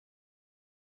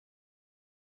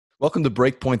Welcome to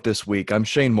Breakpoint this week. I'm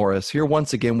Shane Morris, here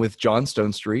once again with John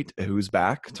Stonestreet, who's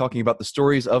back, talking about the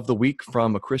stories of the week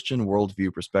from a Christian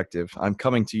worldview perspective. I'm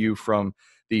coming to you from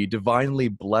the divinely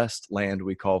blessed land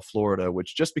we call Florida,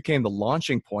 which just became the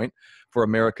launching point for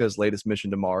America's latest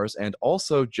mission to Mars, and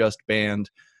also just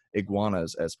banned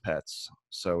iguanas as pets.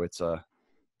 So it's a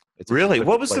Really? terrific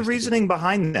What was the place to be. reasoning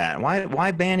behind that?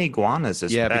 Why ban iguanas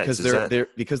as Yeah, pets? because Is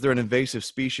that they're an invasive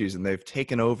species and they've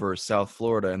taken over South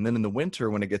Florida. And then in the winter,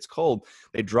 when it gets cold,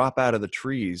 they drop out of the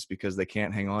trees because they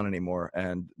can't hang on anymore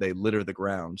and they litter the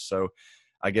ground. So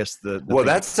I guess the well, thing.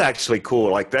 that's actually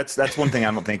cool. Like that's one thing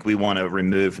I don't think we want to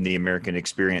remove from the American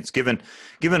experience. Given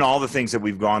all the things that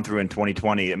we've gone through in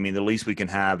 2020, I mean, the least we can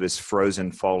have is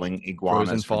frozen falling Frozen iguanas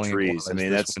from falling trees. I iguanas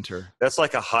mean, this winter. that's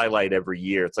like a highlight every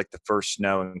year. It's like the first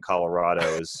snow in Colorado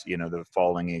is, the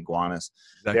falling iguanas.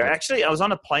 There Exactly. actually, I was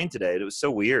on a plane today. It was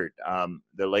so weird.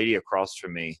 The lady across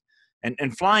from me,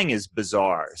 and flying is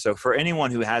bizarre. So for anyone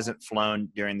who hasn't flown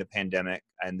during the pandemic,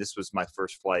 and this was my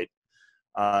first flight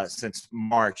since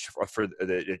March for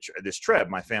this trip,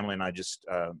 my family and I just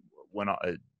went on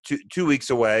 2 weeks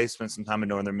away, spent some time in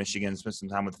northern Michigan, spent some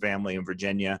time with family in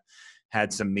Virginia,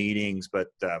 had some meetings, but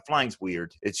flying's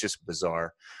weird. It's just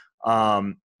bizarre.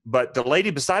 But the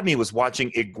lady beside me was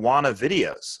watching iguana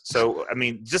videos. So, I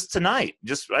mean, just tonight,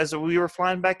 just as we were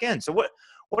flying back in. So what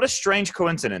a strange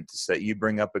coincidence that you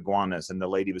bring up iguanas and the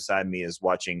lady beside me is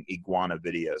watching iguana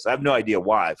videos. I have no idea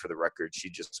why, for the record. She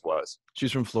just was.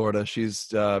 She's from Florida. She's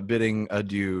bidding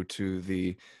adieu to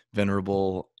the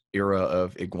venerable era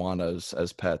of iguanas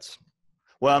as pets.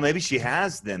 Well, maybe she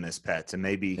has them as pets, and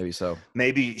Maybe so.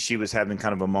 maybe she was having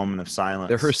kind of a moment of silence.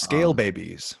 They're her scale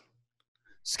babies.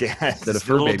 Instead of It's a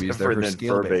fur little babies, they're different her than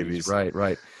scale fur babies. babies. Right,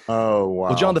 right. Oh, wow.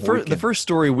 Well, John, the first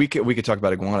story we could talk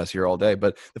about iguanas here all day,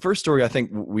 but the first story I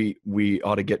think we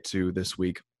ought to get to this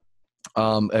week,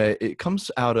 it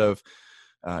comes out of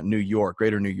New York,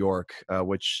 Greater New York,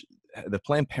 which the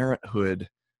Planned Parenthood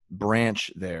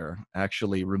branch there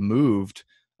actually removed,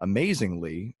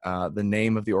 amazingly, the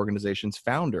name of the organization's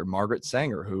founder, Margaret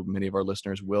Sanger, who many of our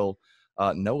listeners will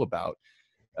know about,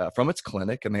 from its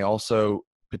clinic, and they also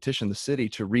petitioned the city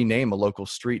to rename a local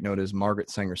street known as Margaret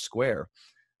Sanger Square.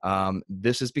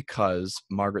 This is because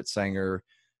Margaret Sanger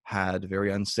had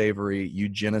very unsavory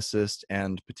eugenicist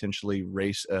and potentially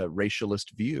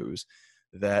racialist views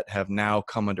that have now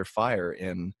come under fire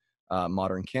in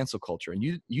modern cancel culture. And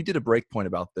you did a breakpoint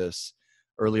about this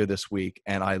earlier this week,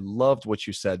 and I loved what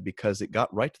you said because it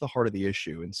got right to the heart of the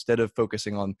issue. Instead of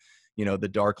focusing on, the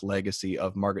dark legacy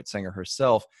of Margaret Sanger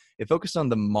herself, it focused on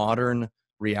the modern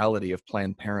reality of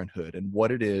Planned Parenthood and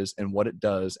what it is and what it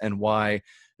does and why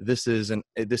this is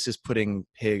putting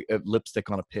lipstick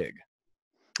on a pig.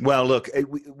 Well, look,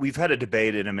 we've had a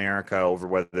debate in America over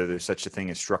whether there's such a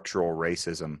thing as structural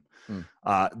racism.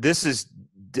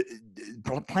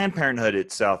 Planned Parenthood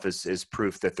itself is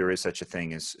proof that there is such a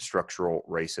thing as structural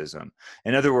racism.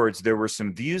 In other words, there were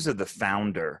some views of the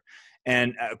founder.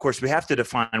 And of course, we have to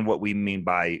define what we mean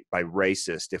by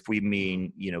racist. If we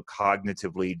mean,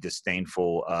 cognitively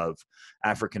disdainful of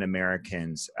African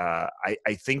Americans,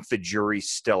 I think the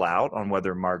jury's still out on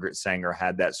whether Margaret Sanger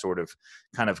had that sort of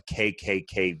kind of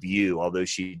KKK view, although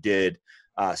she did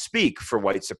speak for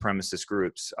white supremacist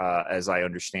groups, as I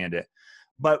understand it.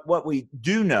 But what we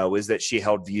do know is that she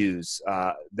held views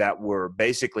that were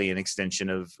basically an extension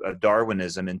of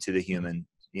Darwinism into the human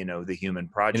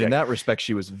project. And in that respect,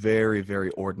 she was very,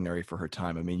 very ordinary for her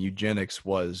time. I mean, eugenics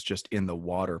was just in the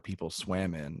water people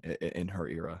swam in her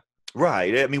era.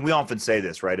 Right. I mean, we often say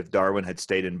this, right? If Darwin had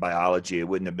stayed in biology, it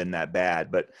wouldn't have been that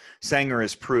bad. But Sanger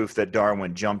is proof that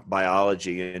Darwin jumped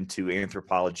biology into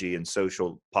anthropology and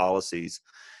social policies.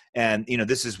 And,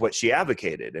 this is what she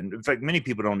advocated. And in fact, many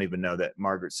people don't even know that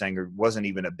Margaret Sanger wasn't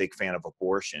even a big fan of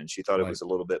abortion. She thought it was a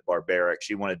little bit barbaric.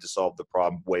 She wanted to solve the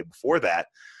problem way before that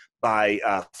by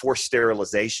forced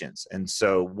sterilizations. And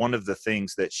so one of the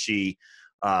things that she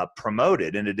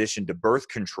promoted, in addition to birth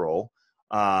control,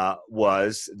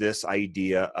 was this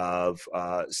idea of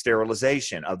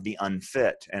sterilization of the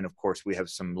unfit. And of course, we have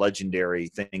some legendary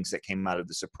things that came out of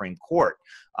the Supreme Court,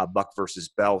 Buck versus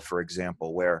Bell, for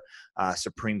example, where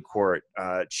Supreme Court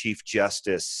Chief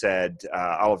Justice said,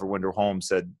 Oliver Wendell Holmes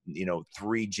said,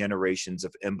 3 generations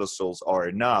of imbeciles are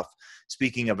enough.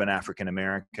 Speaking of an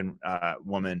African-American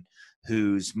woman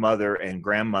whose mother and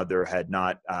grandmother had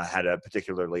not had a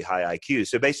particularly high IQ.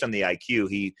 So based on the IQ,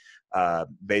 he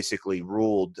basically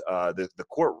ruled, the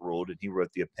court ruled, and he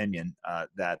wrote the opinion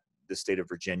that the state of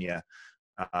Virginia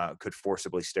could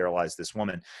forcibly sterilize this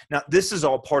woman. Now, this is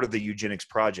all part of the eugenics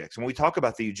project. When we talk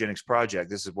about the eugenics project,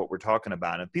 this is what we're talking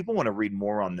about. And if people want to read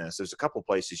more on this, there's a couple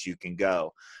places you can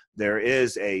go. There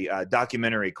is a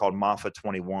documentary called MAFA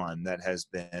 21 that has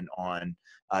been on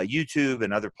YouTube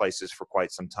and other places for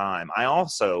quite some time. I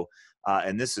also,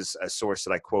 and this is a source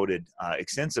that I quoted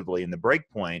extensively in the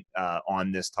Breakpoint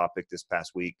on this topic this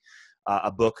past week,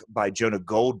 a book by Jonah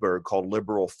Goldberg called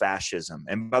Liberal Fascism.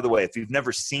 And by the way, if you've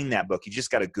never seen that book, you just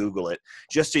got to Google it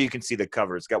just so you can see the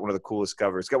cover. It's got one of the coolest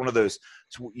covers. It's got one of those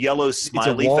yellow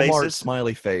smiley it's a Walmart faces.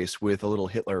 Smiley face with a little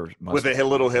Hitler mustache. With a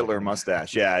little Hitler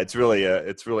mustache. Yeah, it's really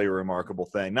a remarkable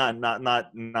thing. Not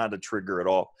a trigger at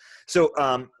all. So,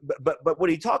 but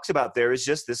what he talks about there is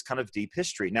just this kind of deep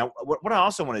history. Now, what I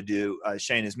also want to do,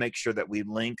 Shane, is make sure that we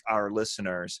link our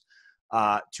listeners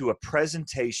to a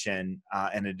presentation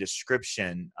and a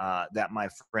description that my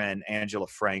friend Angela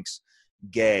Franks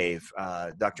gave,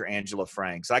 Dr. Angela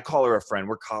Franks. I call her a friend.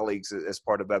 We're colleagues as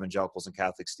part of Evangelicals and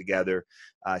Catholics Together.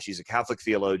 She's a Catholic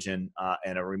theologian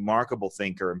and a remarkable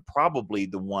thinker, and probably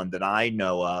the one that I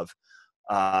know of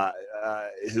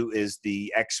who is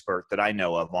the expert that I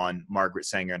know of on Margaret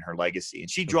Sanger and her legacy.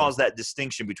 And she draws that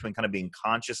distinction between kind of being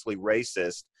consciously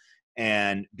racist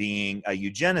and being a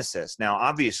eugenicist. Now,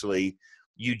 obviously,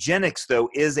 eugenics, though,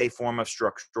 is a form of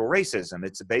structural racism.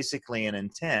 It's basically an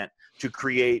intent to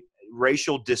create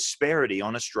racial disparity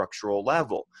on a structural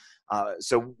level.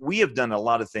 So we have done a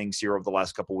lot of things here over the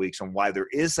last couple of weeks on why there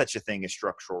is such a thing as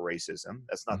structural racism.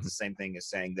 That's not the same thing as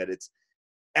saying that it's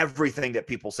everything that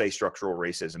people say structural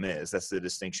racism is. That's the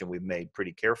distinction we've made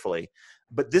pretty carefully.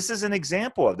 But this is an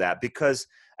example of that because,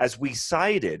 as we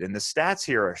cited, and the stats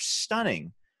here are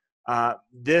stunning,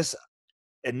 this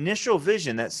initial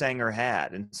vision that Sanger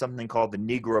had in something called the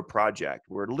Negro Project,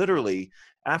 where literally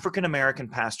African-American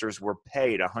pastors were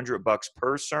paid $100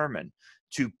 per sermon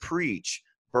to preach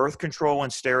birth control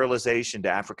and sterilization to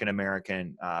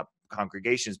African-American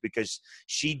congregations because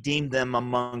she deemed them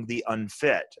among the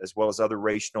unfit, as well as other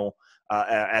racial,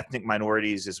 ethnic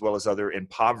minorities, as well as other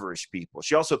impoverished people.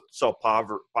 She also saw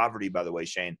poverty, by the way,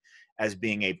 Shane, as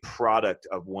being a product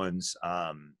of one's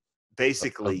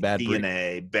basically of bad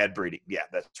DNA, bad breeding. Yeah,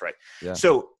 that's right. Yeah.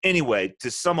 So anyway,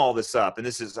 to sum all this up, and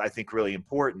this is, I think, really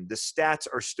important, the stats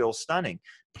are still stunning.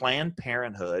 Planned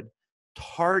Parenthood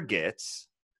targets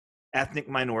ethnic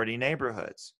minority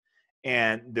neighborhoods.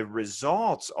 And the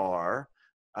results are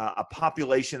a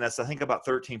population that's, I think, about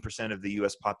 13% of the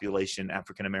U.S. population,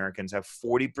 African Americans, have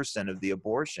 40% of the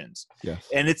abortions. Yes.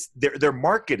 And they're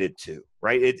marketed to,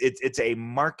 right? It's a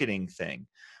marketing thing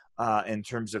in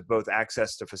terms of both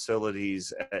access to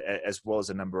facilities as well as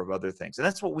a number of other things. And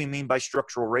that's what we mean by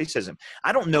structural racism.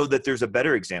 I don't know that there's a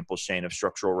better example, Shane, of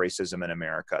structural racism in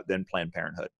America than Planned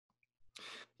Parenthood.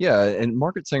 Yeah, and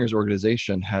Margaret Sanger's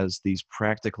organization has these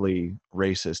practically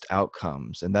racist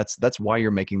outcomes, and that's why you're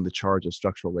making the charge of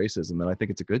structural racism, and I think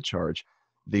it's a good charge.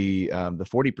 The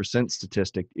 40%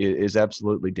 statistic is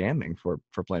absolutely damning for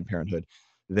Planned Parenthood.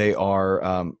 They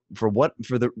are for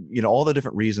the all the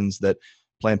different reasons that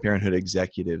Planned Parenthood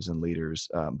executives and leaders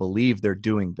believe they're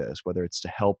doing this, whether it's to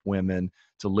help women,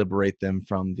 to liberate them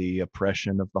from the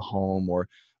oppression of the home or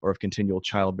of continual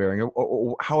childbearing,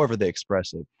 or however they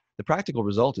express it. The practical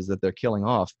result is that they're killing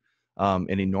off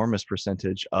an enormous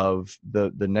percentage of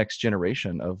the next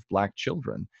generation of Black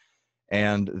children.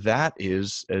 And that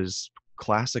is as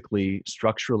classically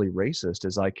structurally racist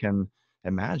as I can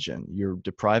imagine. You're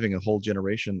depriving a whole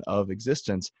generation of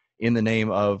existence in the name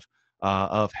of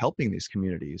helping these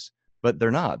communities. But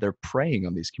they're not. They're preying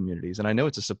on these communities. And I know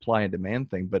it's a supply and demand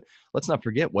thing, but let's not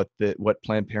forget what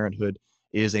Planned Parenthood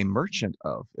is a merchant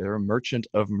of. They're a merchant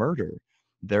of murder.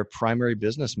 Their primary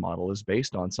business model is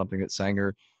based on something that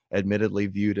Sanger admittedly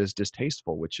viewed as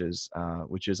distasteful, which is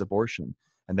abortion.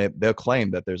 And they'll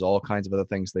claim that there's all kinds of other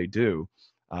things they do,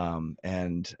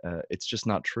 and it's just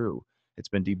not true. It's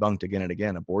been debunked again and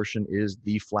again. Abortion is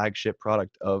the flagship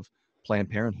product of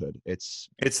Planned Parenthood. It's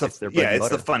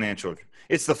the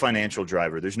financial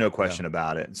driver. There's no question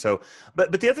about it. So,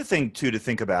 but the other thing too to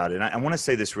think about, and I want to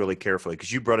say this really carefully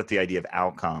because you brought up the idea of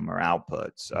outcome or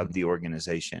outputs of the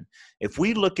organization. If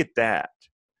we look at that,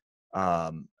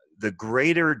 the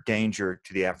greater danger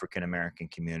to the African American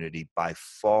community by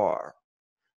far,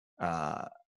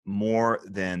 more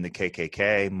than the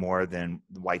KKK, more than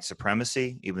white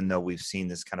supremacy, even though we've seen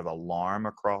this kind of alarm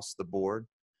across the board.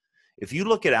 If you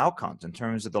look at outcomes in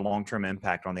terms of the long-term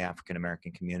impact on the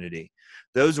African-American community,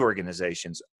 those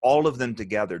organizations, all of them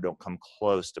together, don't come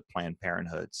close to Planned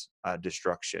Parenthood's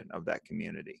destruction of that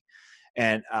community,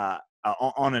 and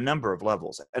on a number of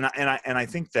levels. And I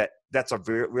think that that's a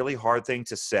really hard thing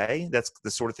to say. That's the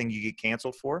sort of thing you get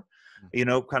canceled for.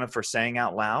 kind of for saying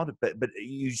out loud, but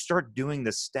you start doing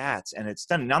the stats and it's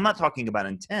done. Now, I'm not talking about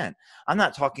intent. I'm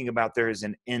not talking about there is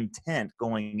an intent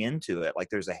going into it. Like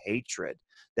there's a hatred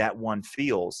that one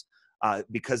feels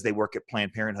because they work at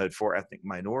Planned Parenthood for ethnic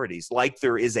minorities, like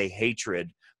there is a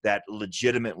hatred that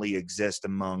legitimately exists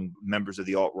among members of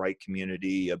the alt-right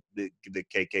community, of the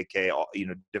KKK,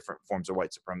 different forms of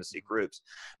white supremacy groups.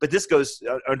 But this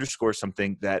underscores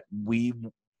something that we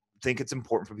think it's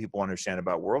important for people to understand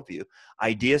about worldview.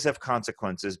 Ideas have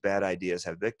consequences. Bad ideas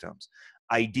have victims.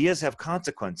 Ideas have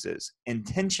consequences.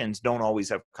 Intentions don't always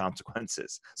have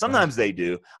consequences. Sometimes they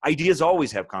do. Ideas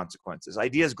always have consequences.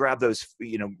 Ideas grab those,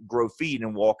 grow feet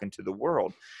and walk into the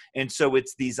world. And so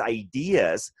it's these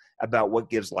ideas about what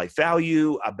gives life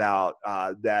value, about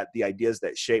that the ideas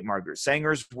that shape Margaret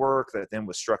Sanger's work that then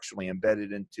was structurally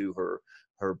embedded into her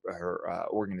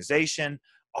organization.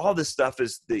 All this stuff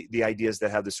is the ideas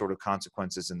that have the sort of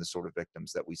consequences and the sort of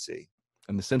victims that we see.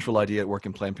 And the central idea at work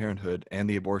in Planned Parenthood and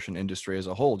the abortion industry as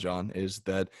a whole, John, is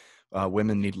that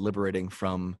women need liberating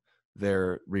from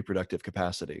their reproductive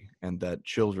capacity, and that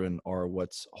children are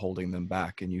what's holding them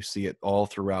back. And you see it all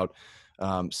throughout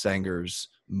Sanger's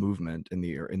movement in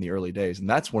the early days. And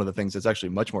that's one of the things that's actually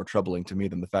much more troubling to me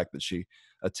than the fact that she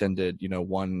attended,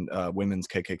 one women's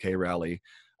KKK rally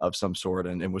of some sort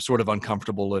and was sort of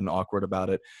uncomfortable and awkward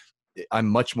about it. I'm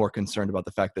much more concerned about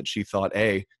the fact that she thought,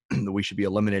 A, that we should be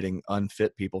eliminating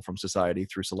unfit people from society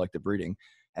through selective breeding,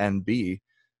 and B,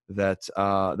 that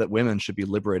women should be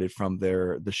liberated from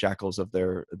the shackles of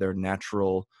their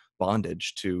natural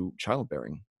bondage to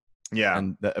childbearing. Yeah.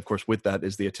 And that, of course, with that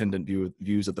is the attendant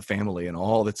views of the family and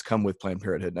all that's come with Planned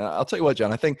Parenthood. Now, I'll tell you what,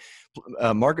 John, I think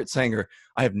Margaret Sanger,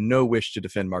 I have no wish to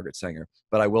defend Margaret Sanger,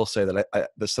 but I will say that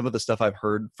some of the stuff I've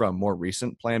heard from more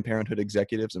recent Planned Parenthood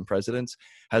executives and presidents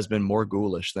has been more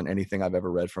ghoulish than anything I've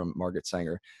ever read from Margaret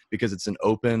Sanger, because it's an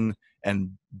open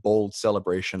and bold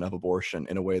celebration of abortion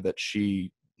in a way that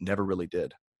she never really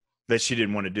did. That she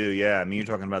didn't want to do. Yeah. I mean, you're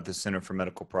talking about the Center for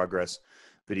Medical Progress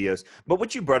videos. But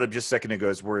what you brought up just a second ago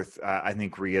is worth, I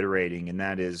think, reiterating, and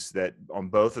that is that on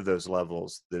both of those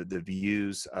levels, the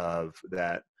views of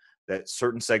that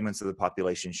certain segments of the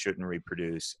population shouldn't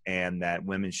reproduce and that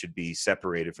women should be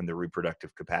separated from their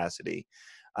reproductive capacity.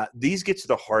 These get to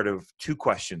the heart of two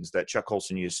questions that Chuck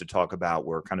Colson used to talk about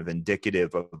were kind of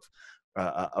indicative of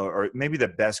or maybe the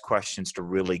best questions to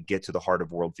really get to the heart of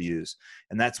worldviews.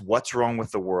 And that's what's wrong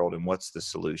with the world and what's the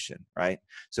solution, right?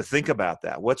 So think about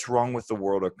that. What's wrong with the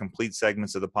world are complete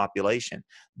segments of the population.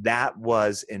 That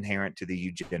was inherent to the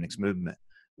eugenics movement.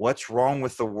 What's wrong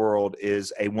with the world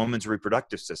is a woman's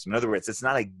reproductive system. In other words, it's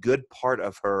not a good part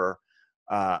of her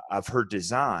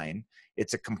design.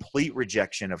 It's a complete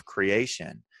rejection of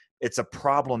creation. It's a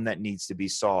problem that needs to be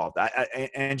solved.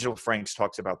 Angela Franks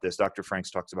talks about this. Dr. Franks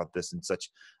talks about this in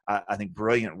such, I think,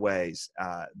 brilliant ways.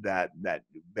 That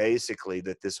basically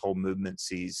that this whole movement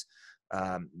sees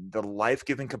the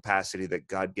life-giving capacity that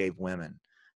God gave women.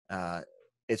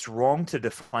 It's wrong to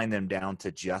define them down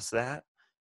to just that,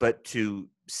 but to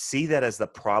see that as the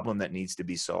problem that needs to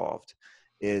be solved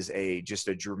is just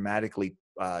a dramatically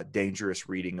dangerous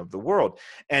reading of the world.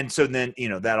 And so then,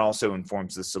 that also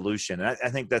informs the solution. And I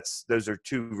think those are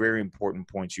two very important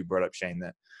points you brought up, Shane,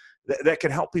 that can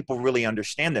help people really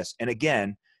understand this. And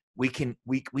again, we can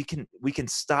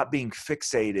stop being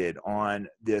fixated on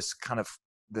this kind of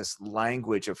this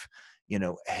language of,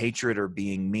 hatred or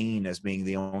being mean as being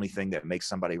the only thing that makes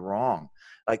somebody wrong.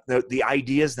 Like the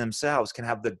ideas themselves can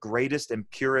have the greatest and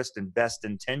purest and best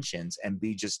intentions and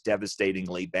be just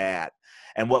devastatingly bad.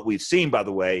 And what we've seen, by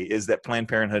the way, is that Planned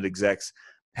Parenthood execs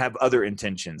have other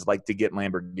intentions, like to get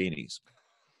Lamborghinis.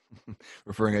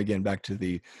 Referring again back to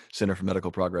the Center for Medical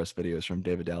Progress videos from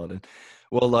David Dalladin.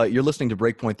 Well, you're listening to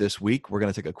Breakpoint this week. We're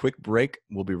going to take a quick break.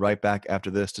 We'll be right back after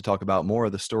this to talk about more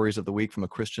of the stories of the week from a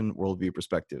Christian worldview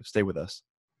perspective. Stay with us.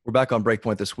 We're back on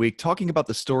Breakpoint this week, talking about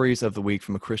the stories of the week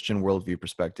from a Christian worldview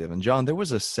perspective. And John, there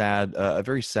was a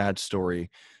very sad story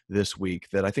this week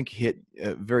that I think hit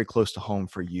very close to home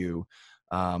for you.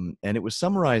 And it was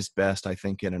summarized best, I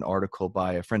think, in an article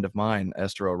by a friend of mine,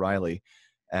 Esther O'Reilly,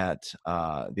 at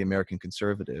the American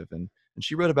Conservative, and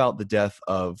she wrote about the death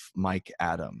of Mike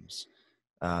Adams.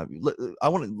 I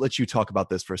want to let you talk about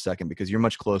this for a second, because you were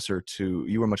much closer to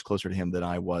him than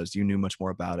I was. You knew much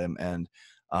more about him, and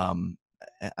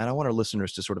I want our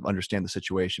listeners to sort of understand the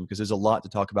situation, because there's a lot to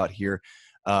talk about here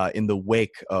in the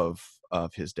wake of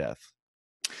his death.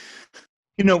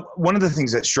 One of the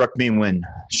things that struck me when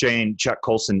Chuck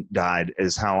Colson died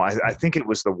is how I think it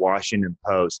was the Washington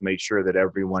Post made sure that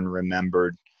everyone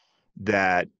remembered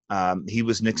that he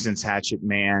was Nixon's hatchet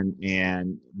man,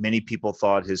 and many people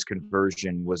thought his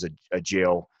conversion was a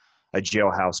jail a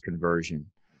jailhouse conversion.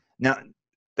 Now,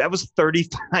 that was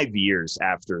 35 years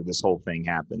after this whole thing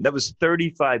happened. That was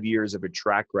 35 years of a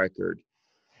track record.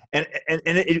 And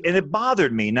it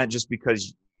bothered me, not just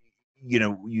because,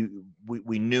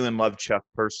 we knew and loved Chuck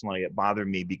personally. It bothered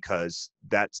me because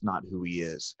that's not who he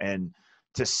is. And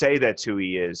to say that's who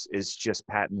he is just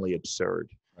patently absurd.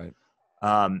 Right.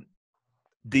 One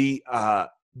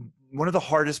of the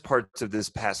hardest parts of this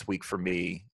past week for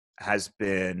me has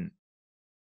been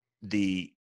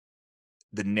the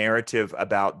narrative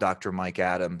about Dr. Mike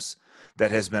Adams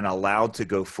that has been allowed to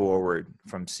go forward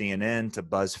from CNN to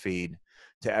BuzzFeed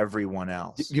to everyone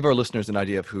else. Give our listeners an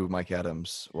idea of who Mike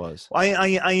Adams was. I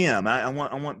am. I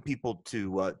want people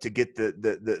to get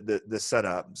the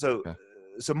setup. So Okay.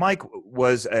 So Mike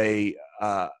was a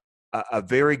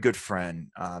very good friend.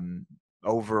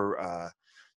 Over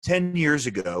 10 years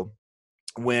ago,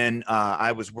 when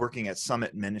I was working at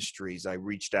Summit Ministries, I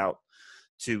reached out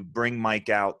to bring Mike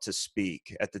out to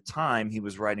speak. At the time, he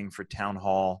was writing for Town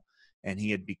Hall, and he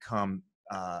had become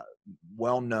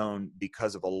well known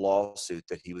because of a lawsuit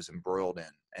that he was embroiled in.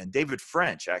 And David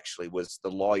French actually was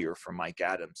the lawyer for Mike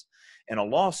Adams, and a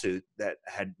lawsuit that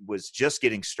was just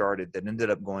getting started that ended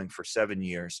up going for 7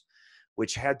 years,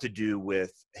 which had to do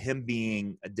with him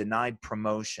being denied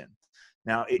promotion.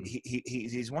 Now,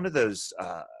 he's one of those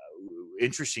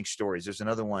interesting stories. There's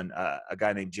another one, a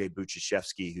guy named Jay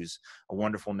Buchashevsky, who's a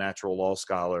wonderful natural law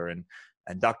scholar. And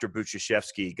Dr.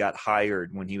 Buchashevsky got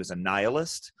hired when he was a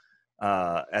nihilist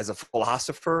as a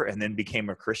philosopher, and then became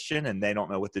a Christian, and they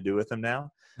don't know what to do with him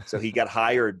now. So he got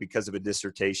hired because of a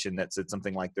dissertation that said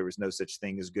something like there was no such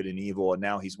thing as good and evil. And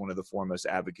now he's one of the foremost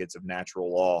advocates of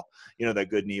natural law, that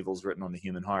good and evil is written on the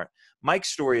human heart. Mike's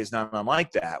story is not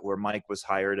unlike that, where Mike was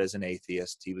hired as an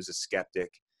atheist. He was a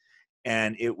skeptic.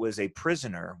 And it was a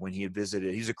prisoner when he had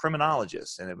visited. He's a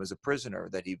criminologist, and it was a prisoner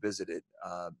that he visited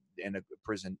in a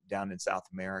prison down in South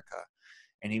America.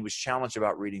 And he was challenged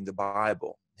about reading the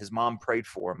Bible. His mom prayed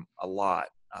for him a lot.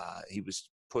 He was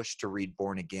pushed to read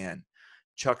Born Again.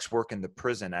 Chuck's work in the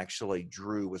prison actually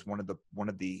was one of the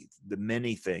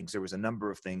many things. There was a number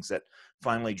of things that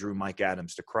finally drew Mike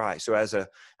Adams to Christ. So as a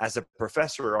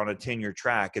professor on a tenure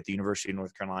track at the University of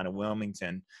North Carolina,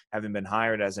 Wilmington, having been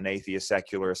hired as an atheist,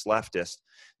 secularist, leftist,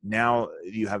 now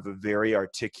you have a very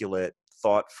articulate,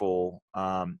 thoughtful,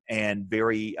 and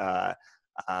very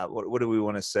what do we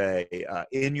want to say,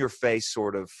 in your face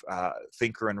sort of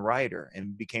thinker and writer,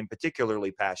 and became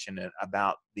particularly passionate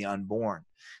about the unborn,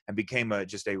 and became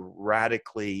just a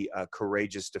radically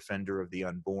courageous defender of the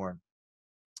unborn,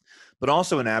 but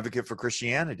also an advocate for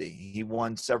Christianity. He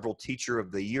won several Teacher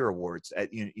of the Year awards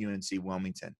at UNC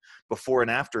Wilmington before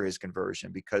and after his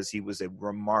conversion, because he was a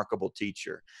remarkable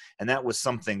teacher. And that was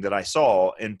something that I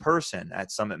saw in person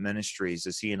at Summit Ministries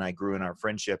as he and I grew in our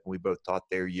friendship, and we both taught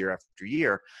there year after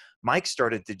year. Mike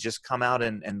started to just come out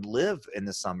and live in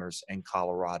the summers in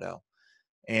Colorado.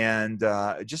 And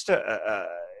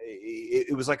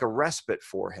it was like a respite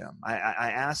for him.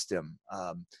 I asked him,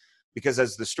 because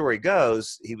as the story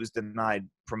goes, he was denied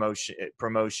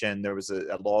promotion. There was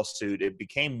a lawsuit. It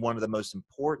became one of the most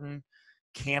important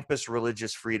campus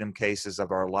religious freedom cases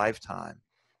of our lifetime.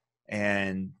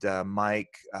 And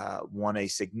Mike won a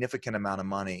significant amount of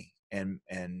money and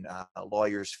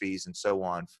lawyers' fees and so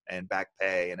on, and back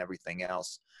pay and everything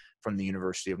else from the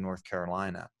University of North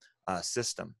Carolina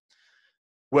system.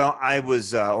 Well, I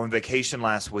was on vacation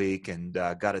last week and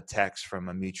got a text from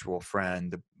a mutual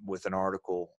friend with an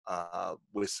article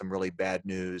with some really bad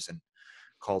news, and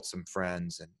called some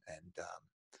friends. And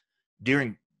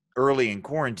early in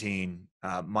quarantine,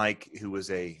 Mike, who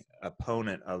was a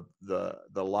opponent of the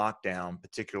lockdown,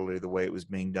 particularly the way it was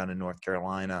being done in North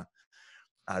Carolina,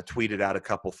 tweeted out a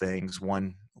couple things.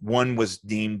 One was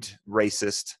deemed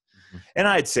racist. And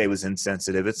I'd say it was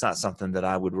insensitive. It's not something that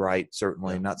I would write,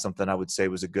 certainly not something I would say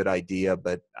was a good idea,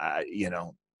 but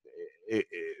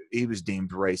he was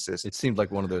deemed racist. It seemed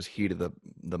like one of those heat of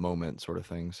the moment sort of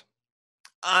things.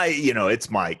 It's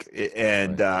Mike,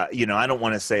 and right. I don't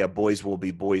want to say a boys will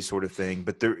be boys sort of thing,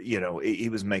 but there, he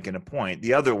was making a point.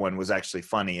 The other one was actually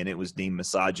funny, and it was deemed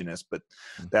misogynist, but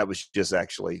that was just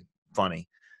actually funny.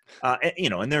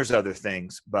 And there's other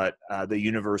things, but the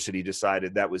university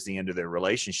decided that was the end of their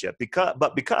relationship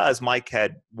because Mike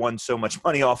had won so much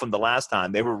money off him the last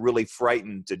time, they were really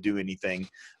frightened to do anything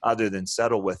other than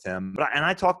settle with him. And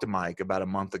I talked to Mike about a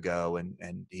month ago,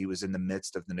 and he was in the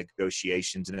midst of the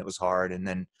negotiations, and it was hard. And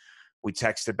then we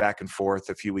texted back and forth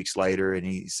a few weeks later, and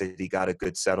he said he got a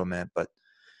good settlement. But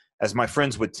as my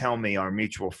friends would tell me, our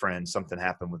mutual friends, something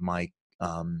happened with Mike,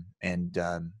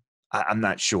 I'm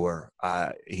not sure.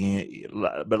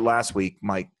 But last week,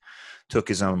 Mike took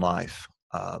his own life.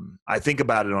 I think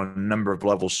about it on a number of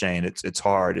levels, Shane. It's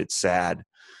hard. It's sad.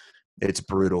 It's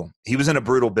brutal. He was in a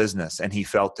brutal business, and he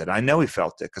felt it. I know he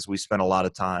felt it because we spent a lot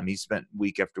of time. He spent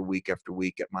week after week after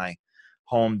week at my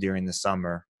home during the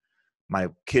summer. My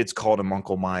kids called him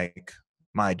Uncle Mike.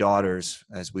 My daughters,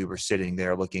 as we were sitting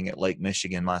there looking at Lake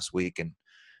Michigan last week, and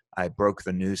I broke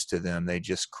the news to them, they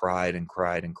just cried and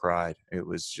cried and cried. It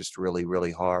was just really,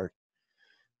 really hard.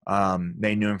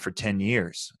 They knew him for 10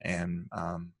 years, and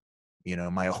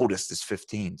my oldest is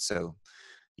 15, so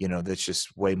that's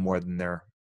just way more than their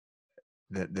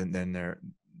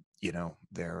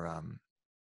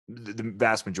the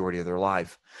vast majority of their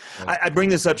life. Right. I bring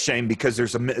this up, Shane, because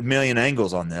there's a million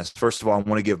angles on this. First of all, I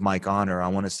want to give Mike honor. I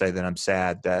want to say that I'm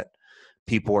sad that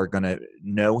people are going to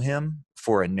know him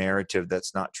for a narrative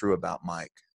that's not true about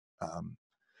Mike.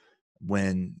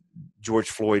 When George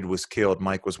Floyd was killed,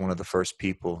 Mike was one of the first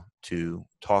people to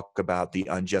talk about the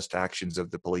unjust actions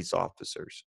of the police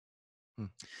officers.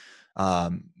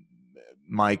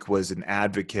 Mike was an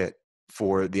advocate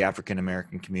for the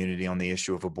African-American community on the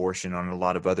issue of abortion, on a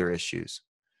lot of other issues.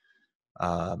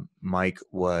 Mike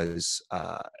was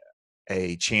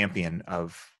a champion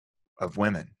of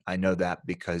women. I know that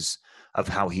because of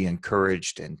how he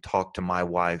encouraged and talked to my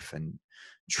wife and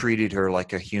treated her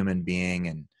like a human being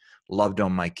and loved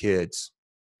on my kids.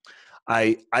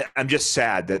 I'm just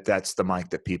sad that that's the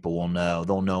Mike that people will know.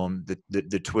 They'll know him,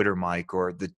 the Twitter Mike,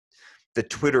 or the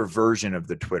Twitter version of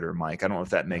the Twitter Mike. I don't know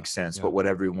if that makes sense, but what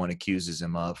everyone accuses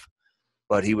him of.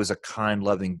 But he was a kind,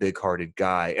 loving, big-hearted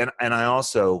guy. And I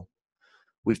also,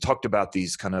 we've talked about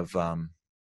these kind of,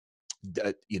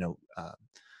 the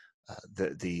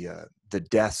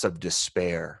deaths of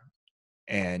despair.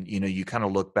 And, you kind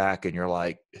of look back and you're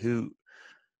like,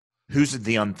 who's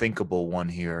the unthinkable one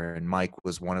here? And Mike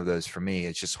was one of those for me.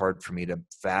 It's just hard for me to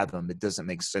fathom. It doesn't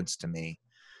make sense to me.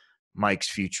 Mike's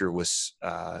future was,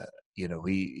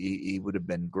 he would have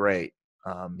been great.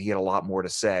 He had a lot more to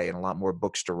say and a lot more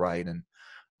books to write and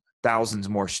thousands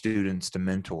more students to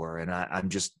mentor. And I'm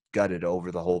just gutted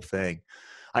over the whole thing.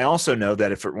 I also know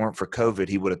that if it weren't for COVID,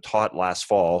 he would have taught last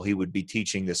fall. He would be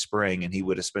teaching this spring, and he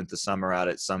would have spent the summer out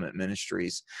at Summit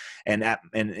Ministries, and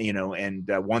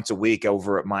once a week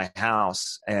over at my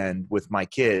house and with my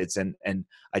kids. And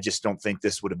I just don't think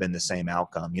this would have been the same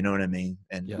outcome. You know what I mean?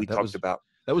 And we talked about.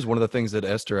 That was one of the things that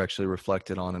Esther actually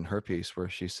reflected on in her piece, where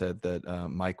she said that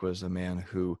Mike was a man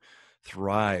who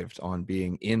thrived on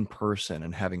being in person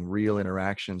and having real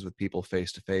interactions with people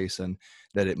face to face, and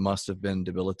that it must have been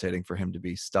debilitating for him to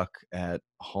be stuck at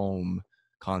home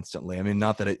constantly. I mean,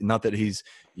 not that he's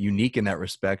unique in that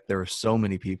respect. There are so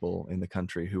many people in the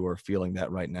country who are feeling that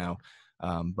right now,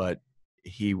 but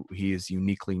he is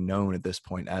uniquely known at this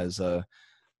point as a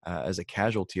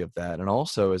casualty of that, and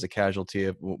also as a casualty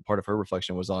of, part of her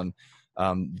reflection was on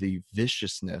the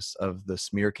viciousness of the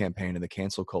smear campaign and the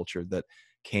cancel culture that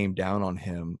came down on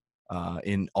him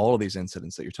in all of these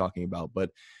incidents that you're talking about.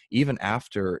 But even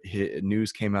after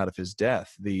news came out of his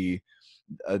death, the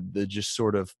just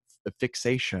sort of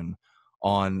fixation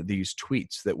on these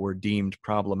tweets that were deemed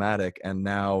problematic and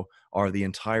now are the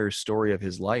entire story of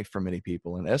his life for many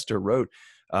people. And Esther wrote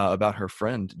about her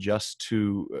friend just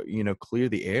to clear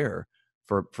the air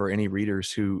for any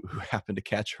readers who happen to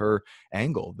catch her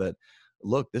angle, that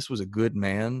look, this was a good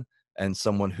man and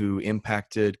someone who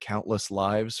impacted countless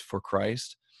lives for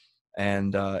Christ,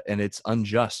 and it's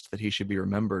unjust that he should be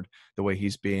remembered the way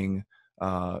he's being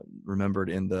remembered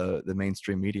in the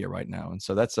mainstream media right now. And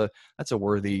so that's a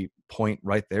worthy point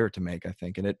right there to make, I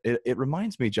think. And it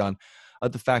reminds me, John,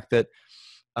 of the fact that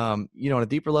on a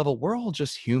deeper level, we're all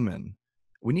just human.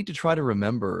 We need to try to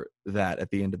remember that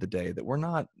at the end of the day, that we're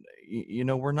not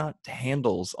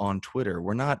handles on Twitter.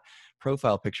 We're not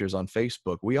profile pictures on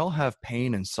Facebook. We all have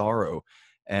pain and sorrow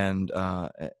and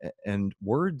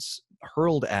words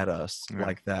hurled at us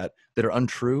like that are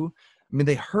untrue. I mean,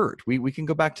 they hurt. We can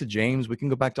go back to James. We can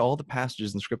go back to all the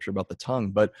passages in Scripture about the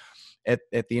tongue. But at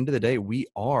the end of the day,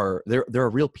 there are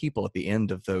real people at the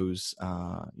end of those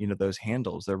those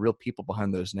handles. There are real people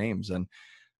behind those names. And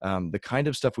the kind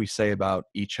of stuff we say about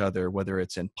each other, whether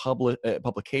it's in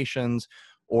publications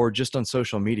or just on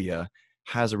social media,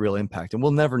 has a real impact. And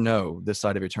we'll never know this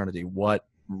side of eternity what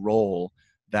role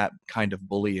that kind of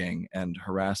bullying and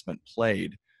harassment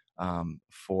played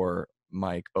for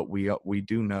Mike. But we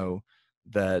do know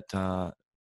that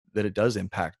it does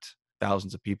impact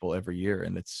thousands of people every year,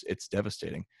 and it's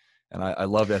devastating. And I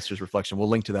love Esther's reflection. We'll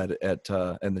link to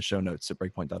that in the show notes at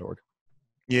breakpoint.org.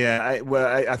 Yeah,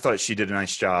 I thought she did a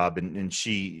nice job, and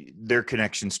their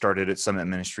connection started at Summit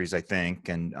Ministries, I think,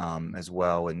 and as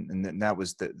well, and that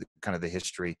was the kind of the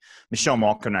history. Michelle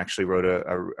Malkin actually wrote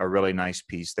a really nice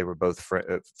piece. They were both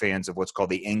fans of what's called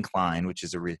the Incline, which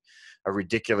is a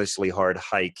ridiculously hard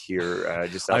hike here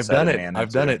just I've outside done of it. I've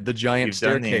done Manitou. it. The giant You've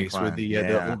done the staircase with Incline, the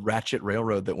yeah. old ratchet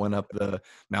railroad that went up the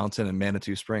mountain in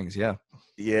Manitou Springs. Yeah.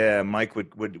 Yeah, Mike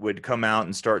would come out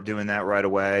and start doing that right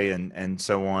away, and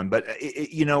so on. But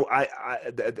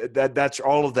that's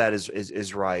all of that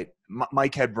is right.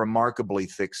 Mike had remarkably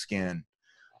thick skin,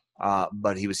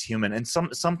 but he was human, and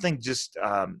something just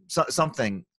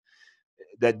something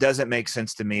that doesn't make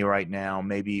sense to me right now.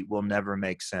 Maybe will never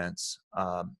make sense.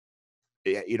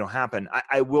 Happen.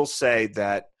 I will say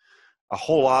that a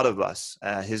whole lot of us,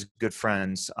 his good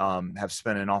friends, have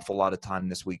spent an awful lot of time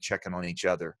this week checking on each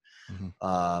other.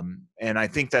 And I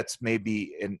think that's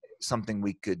maybe something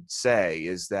we could say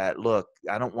is that, look,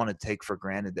 I don't want to take for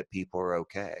granted that people are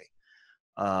okay.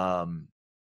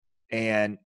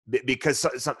 And because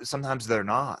sometimes they're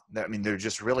not. I mean, they're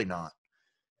just really not.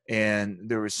 And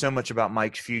there was so much about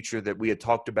Mike's future that we had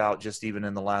talked about just even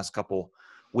in the last couple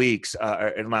weeks, or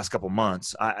in the last couple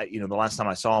months. The last time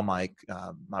I saw Mike,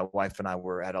 my wife and I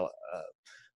were at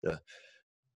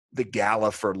the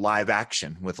gala for Live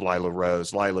Action with Lila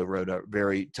Rose. Lila wrote a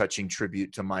very touching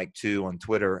tribute to Mike too on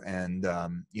Twitter. And,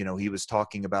 he was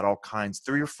talking about all kinds,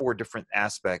 3 or 4 different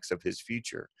aspects of his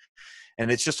future.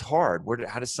 And it's just hard.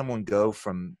 How does someone go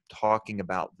from talking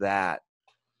about that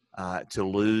to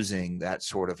losing that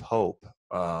sort of hope?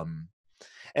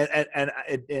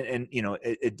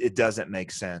 It doesn't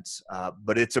make sense.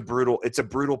 But it's a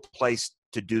brutal place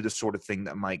to do the sort of thing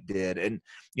that Mike did. And,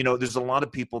 there's a lot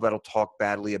of people that'll talk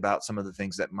badly about some of the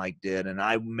things that Mike did. And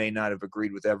I may not have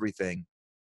agreed with everything,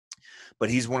 but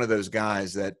he's one of those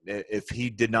guys that if he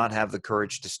did not have the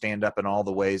courage to stand up in all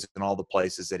the ways and all the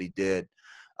places that he did,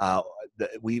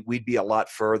 we'd be a lot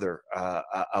further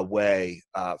away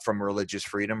from religious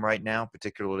freedom right now,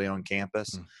 particularly on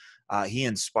campus. He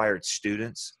inspired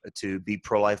students to be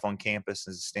pro-life on campus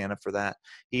and stand up for that.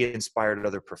 He inspired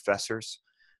other professors.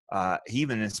 He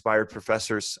even inspired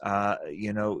professors,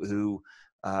 who,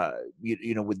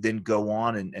 would then go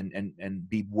on and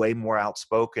be way more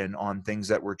outspoken on things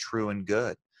that were true and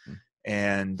good.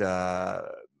 And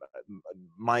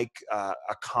Mike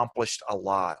accomplished a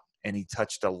lot, and he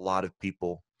touched a lot of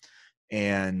people.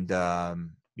 And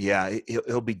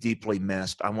he'll be deeply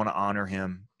missed. I want to honor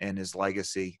him and his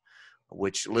legacy,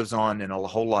 which lives on in a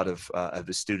whole lot of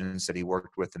the students that he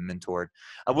worked with and mentored.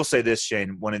 I will say this,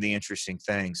 Shane, one of the interesting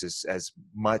things is as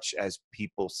much as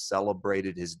people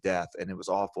celebrated his death, and it was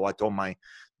awful. I told my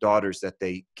daughters that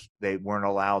they weren't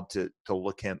allowed to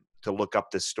look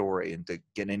up this story and to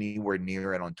get anywhere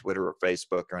near it on Twitter or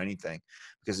Facebook or anything,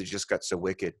 because it just got so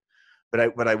wicked.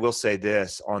 But I will say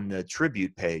this on the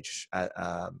tribute page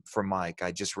for Mike.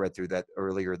 I just read through that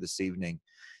earlier this evening.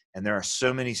 And there are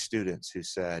so many students who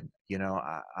said,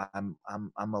 I'm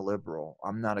a liberal.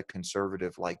 I'm not a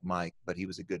conservative like Mike, but he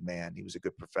was a good man. He was a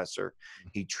good professor.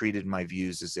 He treated my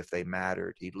views as if they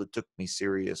mattered. He took me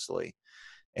seriously,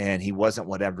 and he wasn't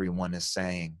what everyone is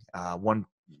saying. One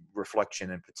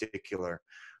reflection in particular,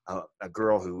 a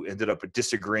girl who ended up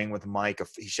disagreeing with Mike. I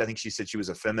think she said she was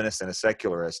a feminist and a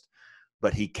secularist,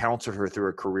 but he counseled her through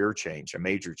a career change, a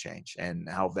major change, and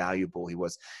how valuable he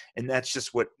was. And that's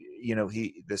just what,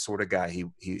 the sort of guy he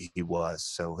was.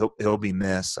 So he'll be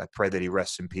missed. I pray that he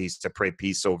rests in peace. I pray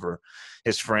peace over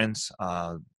his friends.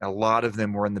 A lot of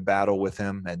them were in the battle with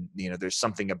him. And, there's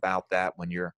something about that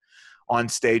when you're on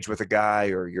stage with a guy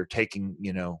or you're taking,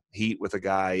 heat with a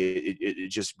guy, it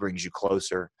just brings you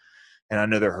closer. And I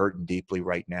know they're hurting deeply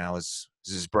right now as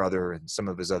his brother and some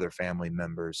of his other family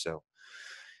members. So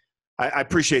I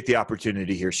appreciate the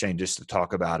opportunity here, Shane, just to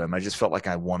talk about him. I just felt like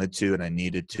I wanted to and I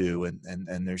needed to,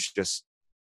 and there's just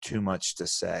too much to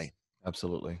say.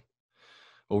 Absolutely.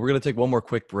 Well, we're going to take one more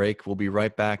quick break. We'll be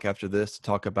right back after this to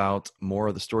talk about more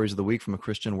of the stories of the week from a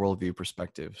Christian worldview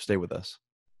perspective. Stay with us.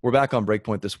 We're back on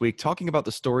Breakpoint this week, talking about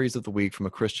the stories of the week from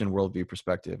a Christian worldview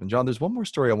perspective. And John, there's one more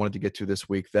story I wanted to get to this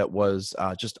week that was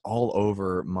just all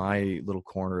over my little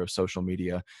corner of social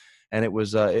media. And it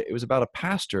was about a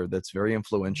pastor that's very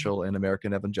influential in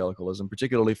American evangelicalism,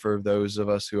 particularly for those of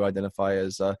us who identify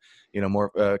as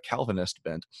more Calvinist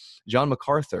bent. John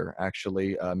MacArthur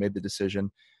actually made the decision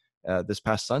this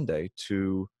past Sunday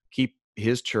to keep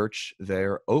his church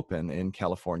there open in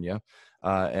California,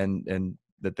 and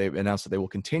that they've announced that they will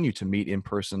continue to meet in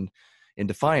person in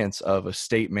defiance of a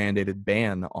state-mandated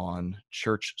ban on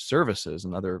church services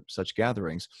and other such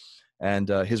gatherings. And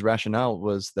his rationale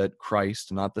was that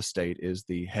Christ, not the state, is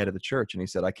the head of the church. And he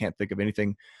said, I can't think of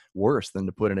anything worse than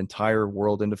to put an entire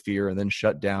world into fear and then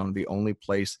shut down the only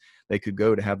place they could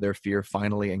go to have their fear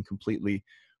finally and completely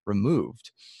removed.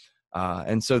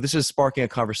 And so this is sparking a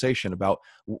conversation about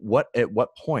at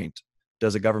what point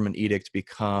does a government edict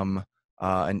become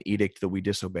an edict that we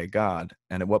disobey God?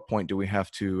 And at what point do we have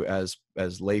to,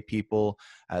 as lay people,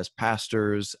 as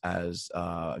pastors, as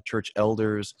church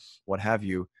elders, what have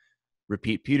you,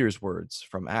 repeat Peter's words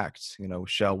from Acts?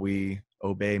 Shall we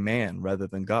obey man rather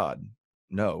than God?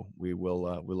 No, we'll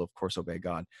of course obey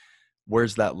God.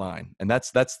 Where's that line? And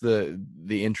that's the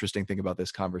interesting thing about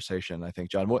this conversation, I think,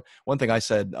 John. One thing I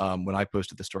said when I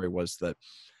posted the story was that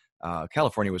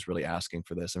California was really asking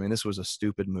for this. I mean, this was a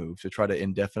stupid move to try to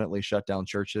indefinitely shut down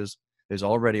churches. There's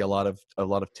already a lot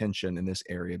of tension in this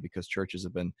area because churches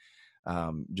have been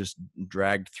just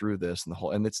dragged through this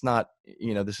and it's not,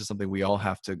 this is something we all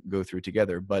have to go through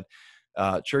together. But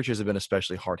churches have been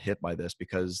especially hard hit by this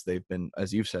because they've been,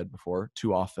 as you've said before,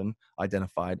 too often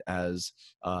identified as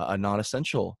a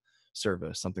non-essential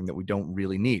service, something that we don't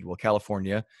really need. Well,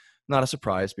 California, not a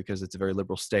surprise because it's a very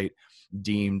liberal state,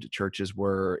 deemed churches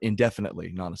were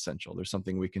indefinitely non-essential. There's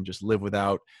something we can just live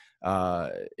without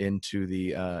into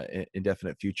the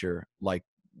indefinite future, like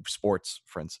sports,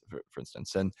 for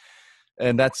instance.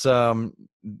 And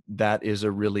that is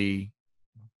a really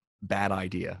bad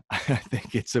idea. I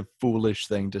think it's a foolish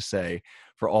thing to say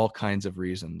for all kinds of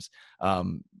reasons.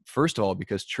 First of all,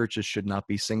 because churches should not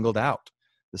be singled out.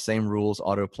 The same rules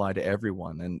ought to apply to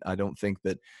everyone. And I don't think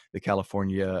that the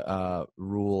California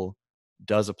rule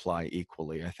does apply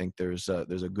equally. I think there's a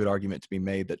good argument to be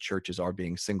made that churches are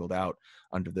being singled out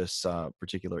under this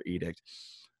particular edict.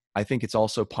 I think it's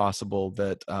also possible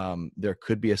that there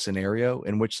could be a scenario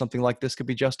in which something like this could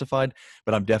be justified,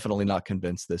 but I'm definitely not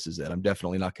convinced this is it. I'm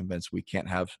definitely not convinced we can't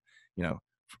have,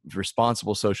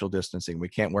 responsible social distancing. We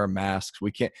can't wear masks.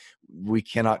 We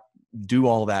cannot do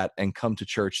all that and come to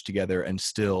church together and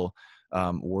still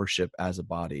worship as a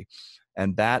body.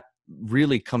 And that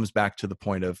really comes back to the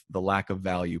point of the lack of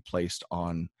value placed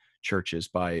on churches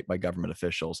by government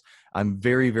officials. I'm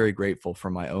very, very grateful for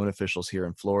my own officials here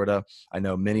in Florida. I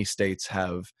know many states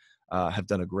have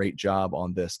done a great job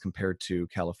on this compared to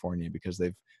California because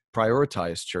they've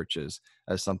prioritized churches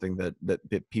as something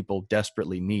that people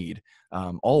desperately need,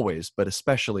 always, but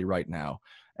especially right now.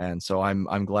 And so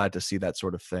I'm glad to see that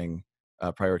sort of thing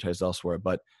prioritized elsewhere.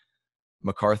 But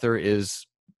MacArthur is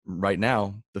right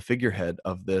now the figurehead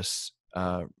of this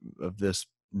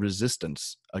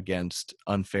resistance against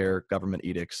unfair government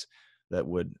edicts that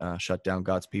would shut down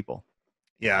God's people.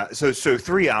 Yeah. So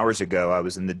 3 hours ago, I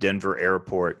was in the Denver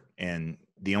airport, and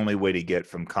the only way to get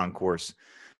from Concourse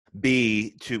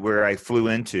B to where I flew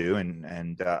into,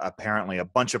 and apparently a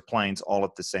bunch of planes all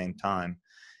at the same time,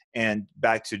 and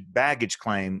back to baggage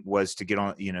claim was to get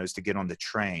on, the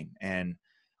train. And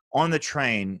on the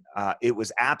train, it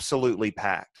was absolutely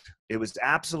packed. It was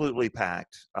absolutely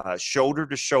packed, shoulder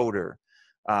to shoulder,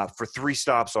 for 3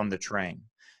 stops on the train.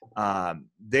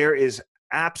 There is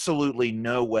absolutely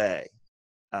no way.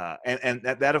 And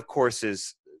that, of course,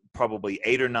 is probably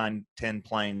 8 or 9, 10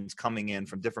 planes coming in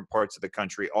from different parts of the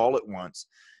country all at once,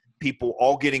 people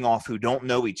all getting off who don't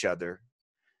know each other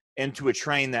into a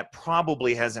train that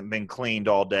probably hasn't been cleaned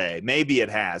all day. Maybe it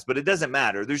has, but it doesn't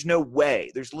matter. There's no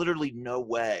way. There's literally no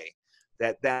way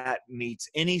that meets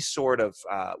any sort of,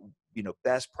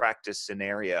 best practice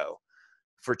scenario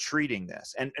for treating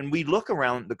this. And we look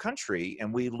around the country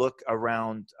and we look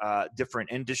around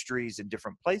different industries and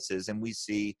different places, and we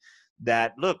see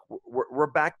that, look, we're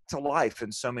back to life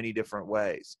in so many different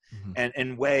ways, and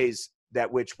in ways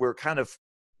that which we're kind of,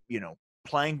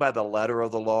 playing by the letter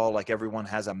of the law. Like everyone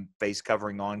has a face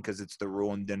covering on because it's the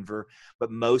rule in Denver,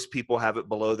 but most people have it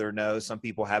below their nose. Some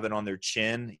people have it on their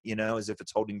chin, as if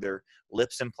it's holding their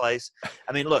lips in place.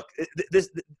 I mean, look,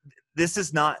 this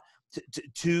is not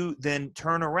to then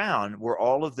turn around where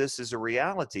all of this is a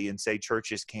reality and say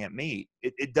churches can't meet.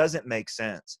 It doesn't make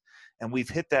sense. And we've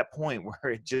hit that point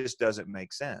where it just doesn't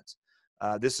make sense.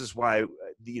 This is why,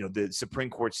 the Supreme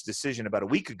Court's decision about a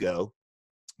week ago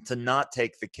to not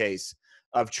take the case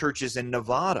of churches in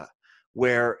Nevada,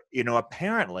 where,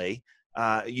 apparently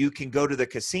you can go to the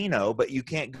casino, but you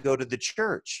can't go to the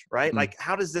church, right? Like,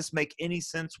 how does this make any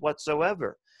sense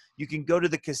whatsoever? You can go to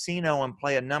the casino and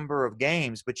play a number of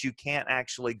games, but you can't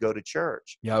actually go to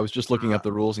church. Yeah, I was just looking up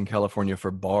the rules in California for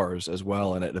bars as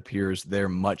well, and it appears they're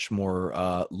much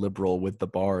more liberal with the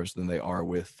bars than they are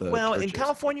with Well, in churches.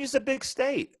 California is a big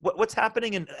state. What's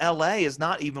happening in LA is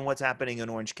not even what's happening in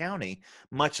Orange County,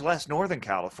 much less Northern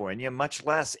California, much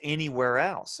less anywhere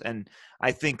else. And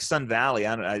I think Sun Valley,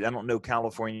 I don't know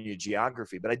California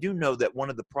geography, but I do know that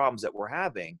one of the problems that we're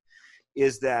having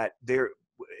is that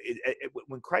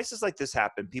when crises like this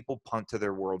happen, people punt to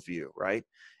their worldview, right?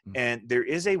 Mm. And there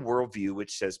is a worldview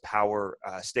which says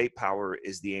state power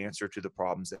is the answer to the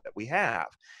problems that we have.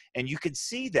 And you can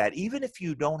see that even if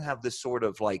you don't have this sort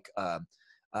of like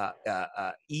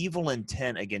evil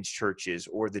intent against churches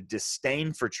or the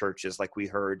disdain for churches, like we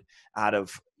heard out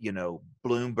of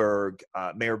Bloomberg,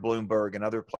 Mayor Bloomberg, and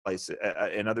other places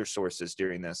and other sources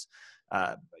during this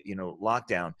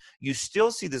lockdown, you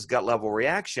still see this gut level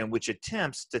reaction, which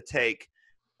attempts to take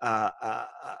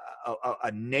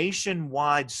a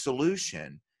nationwide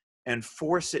solution and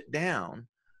force it down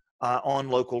on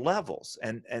local levels.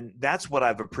 And that's what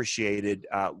I've appreciated,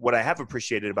 what I have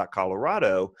appreciated about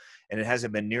Colorado, and it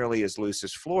hasn't been nearly as loose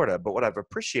as Florida, but what I've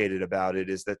appreciated about it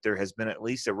is that there has been at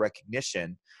least a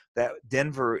recognition that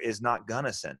Denver is not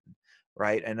Gunnison,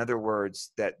 right? In other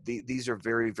words, that these are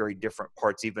very, very different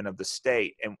parts even of the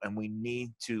state, and we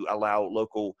need to allow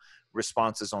local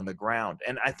responses on the ground.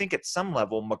 And I think at some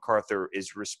level, MacArthur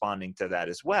is responding to that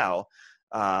as well.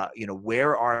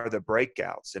 Where are the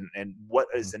breakouts, and what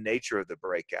is the nature of the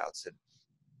breakouts? And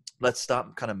let's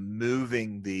stop kind of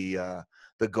moving the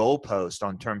goalpost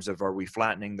on terms of, are we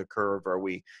flattening the curve? Are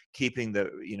we keeping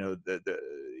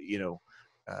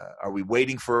are we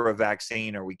waiting for a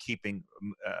vaccine? Are we keeping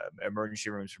emergency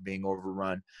rooms from being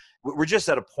overrun? We're just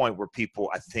at a point where people,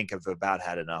 I think, have about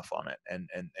had enough on it, and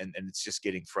it's just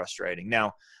getting frustrating.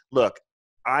 Now, look,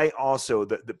 I also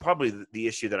probably the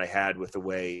issue that I had with the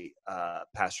way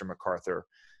Pastor MacArthur,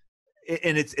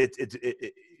 and it's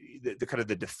the kind of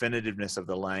the definitiveness of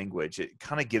the language. It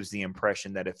kind of gives the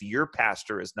impression that if your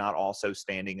pastor is not also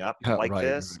standing up like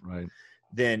this, right.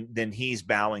 then he's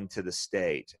bowing to the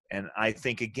state. And I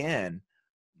think, again,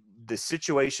 the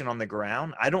situation on the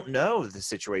ground, I don't know the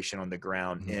situation on the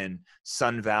ground in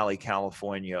Sun Valley,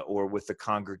 California, or with the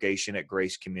congregation at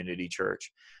Grace Community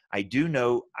Church. I do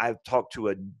know I've talked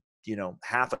to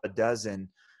half a dozen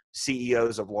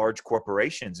CEOs of large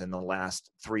corporations in the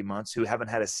last 3 months who haven't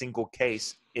had a single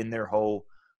case in their whole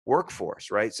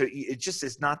workforce, right? So it just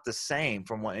is not the same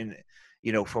from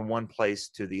one place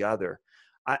to the other.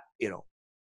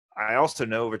 I also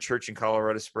know of a church in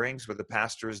Colorado Springs where the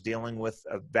pastor is dealing with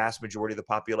a vast majority of the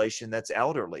population that's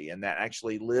elderly and that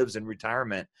actually lives in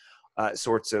retirement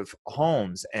sorts of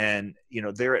homes. And,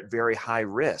 they're at very high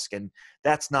risk, and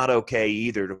that's not okay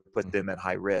either to put them at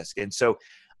high risk. And so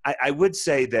I would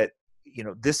say that,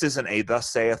 this isn't a thus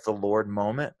saith the Lord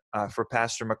moment for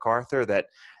Pastor MacArthur, that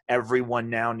everyone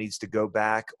now needs to go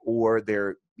back, or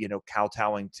they're,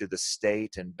 kowtowing to the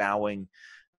state and bowing,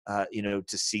 to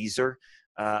Caesar.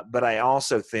 But I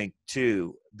also think,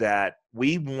 too, that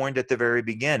we warned at the very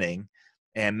beginning,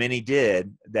 and many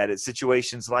did, that at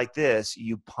situations like this,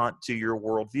 you punt to your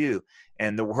worldview.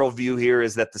 And the worldview here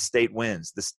is that the state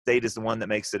wins. The state is the one that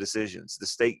makes the decisions. The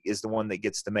state is the one that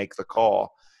gets to make the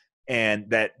call. And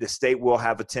that the state will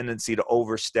have a tendency to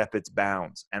overstep its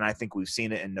bounds. And I think we've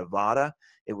seen it in Nevada.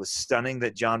 It was stunning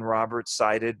that John Roberts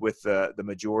sided with the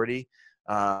majority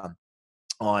on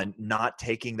not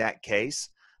taking that case.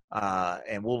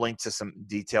 And we'll link to some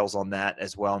details on that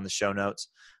as well in the show notes.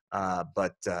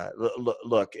 But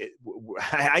look,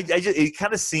 it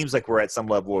kind of seems like we're at some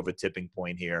level of a tipping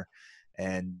point here.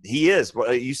 And he is,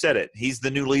 well, you said it, he's the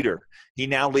new leader. He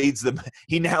now leads the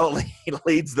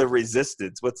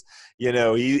resistance. He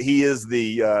is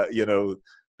the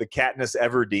Katniss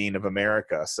Everdeen of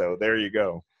America. So there you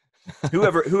go.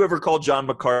 Whoever called John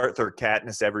MacArthur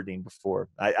Katniss Everdeen before,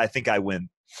 I think I win.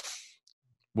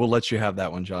 We'll let you have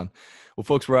that one, John. Well,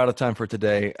 folks, we're out of time for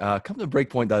today. Come to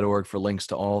breakpoint.org for links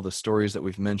to all the stories that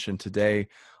we've mentioned today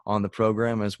on the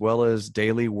program, as well as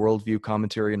daily worldview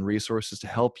commentary and resources to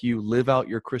help you live out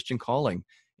your Christian calling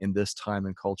in this time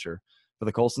and culture. For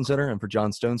the Colson Center and for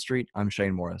John Stonestreet, I'm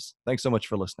Shane Morris. Thanks so much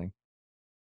for listening.